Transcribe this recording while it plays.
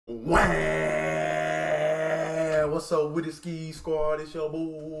Wow, what's up with the Ski Squad? It's your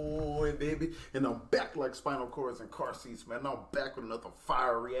boy, baby. And I'm back like spinal cords and car seats, man. I'm back with another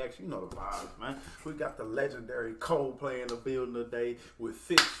fire reaction. You know the vibes, man. We got the legendary Coldplay in the building today with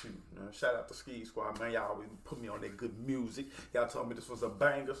Fix You. Shout out to Ski Squad, man. Y'all always put me on that good music. Y'all told me this was a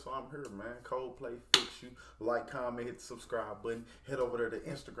banger, so I'm here, man. Coldplay, Fix You. Like, comment, hit the subscribe button. Head over there to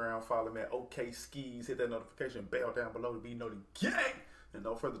Instagram. Follow me at OkSceez. Hit that notification bell down below to be know the gang. And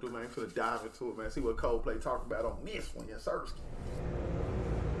no further ado, man, I'm gonna dive into it, man. See what Coldplay talk about on this one, yes, sir.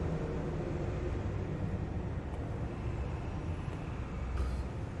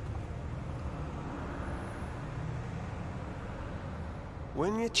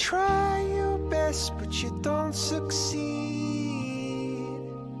 When you try your best but you don't succeed.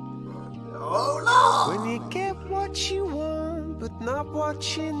 Oh no! When you get what you want but not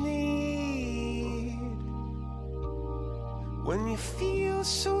what you need. When you feel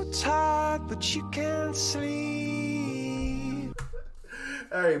so tired but you can't sleep.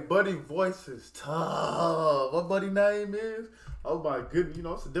 Hey, buddy voice is tough. What buddy name is? Oh my goodness, you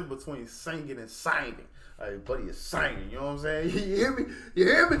know, it's the difference between singing and singing. Hey, buddy is singing, you know what I'm saying? You hear me? You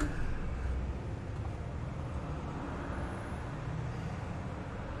hear me?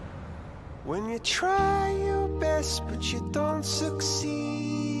 When you try your best but you don't succeed.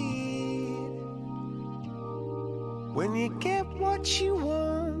 When you get what you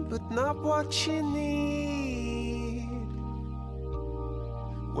want but not what you need.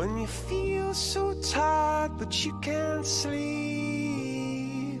 When you feel so tired but you can't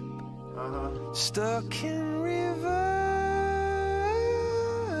sleep. Stuck in rivers.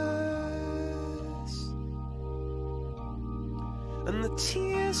 And the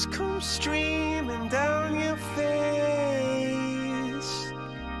tears come streaming down your face.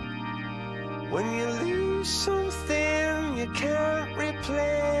 When you lose something you can't replace.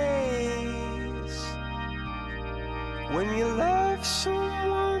 When you love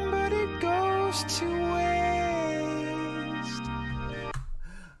someone but it goes to waste.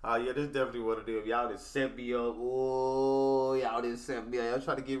 Oh yeah, this definitely what it is. Y'all just set me up. Oh, y'all just set me up. Y'all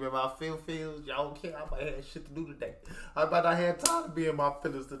try to get me in my feels. Y'all don't care. I might have shit to do today. I might not have time to be in my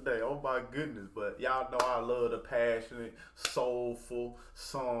feelings today. Oh my goodness. But y'all know I love the passionate, soulful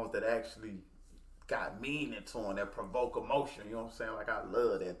songs that actually got meaning to them, that provoke emotion. You know what I'm saying? Like I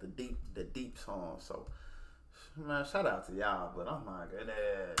love that, the deep songs. So man, shout out to y'all. But oh my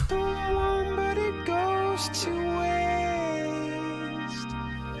goodness. But it goes to waste.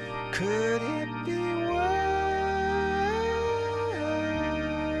 Could it be worse?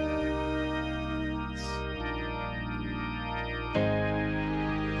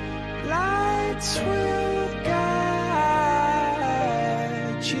 Lights will guide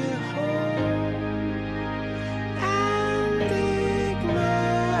you home and ignite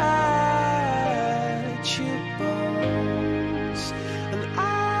your bones, and I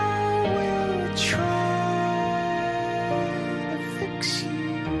will try to fix you.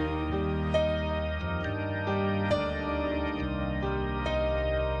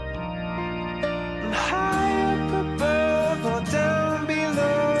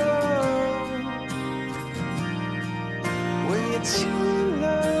 To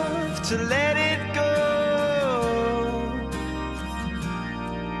love, to let it go.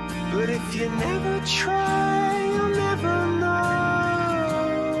 But if you never try, you'll never know.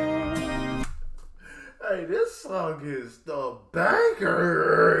 Hey, this song is the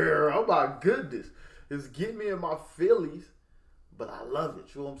banger. Oh my goodness. It's getting me in my feelies, but I love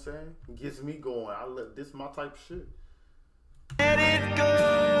it. You know what I'm saying? It gets me going. I love this, my type of shit. Let it go.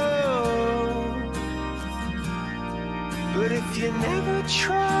 But if you never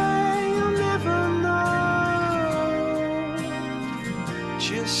try, you'll never know.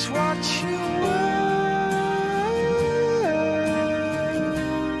 Just watch your world.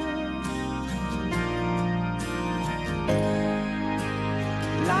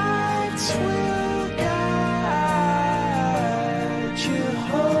 Lights will guide you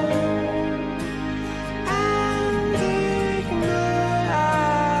home and ignite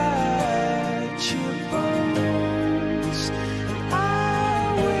your bones.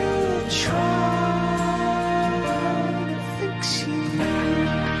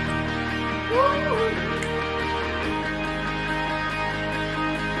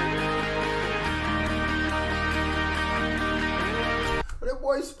 That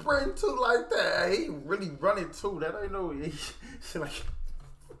boy sprint too like that. He really running too. That ain't no shit like.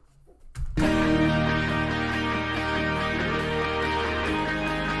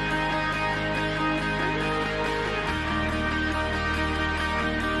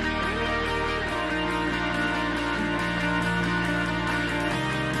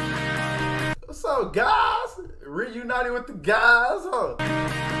 up, guys? Reuniting with the guys, huh?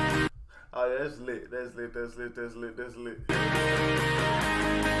 Oh, yeah, that's lit. That's lit. That's lit. That's lit. That's lit.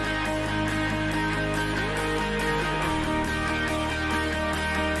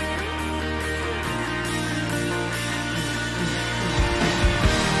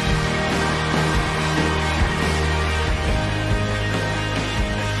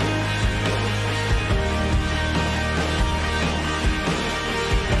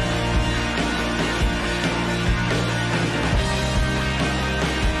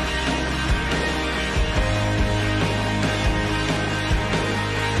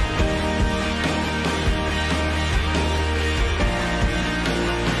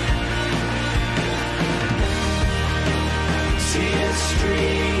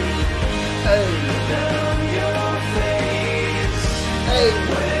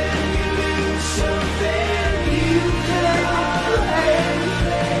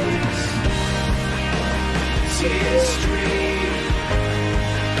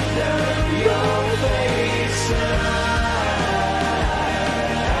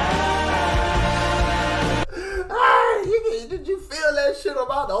 Did you feel that shit?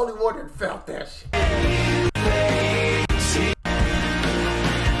 Am I the only one that felt that shit?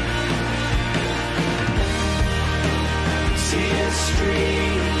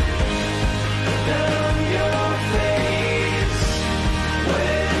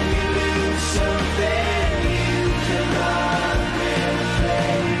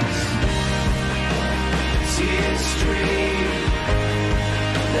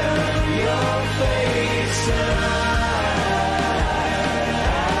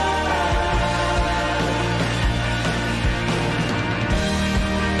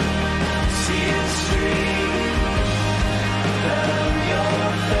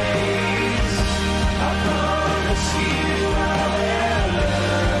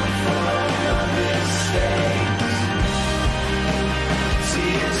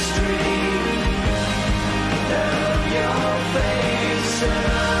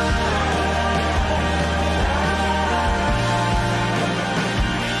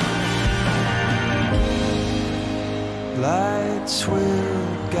 Lights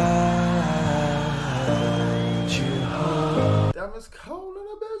will guide you home. Damn, it's cold in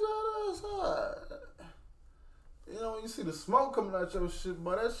the bitch out outside. You know, when you see the smoke coming out your shit,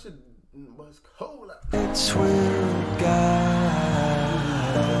 boy, that shit, boy, it's cold out. Lights will guide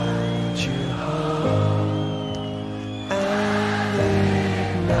you home and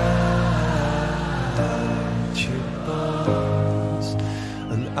ignite your bones,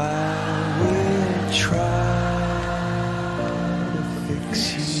 and I will try.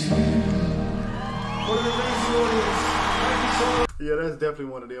 Yeah, that's definitely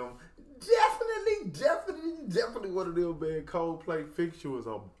one of them. Definitely one of them, man. Coldplay Fix You is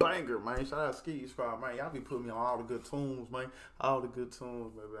a banger, man. Shout out Ski Squad, man. Y'all be putting me on all the good tunes, man. All the good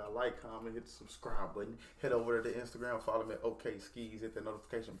tunes, baby. I like, comment, hit the subscribe button. Head over to the Instagram, follow me at OkSceez. Hit the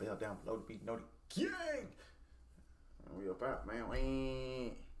notification bell down below to be notified. Gang! And we up out, man.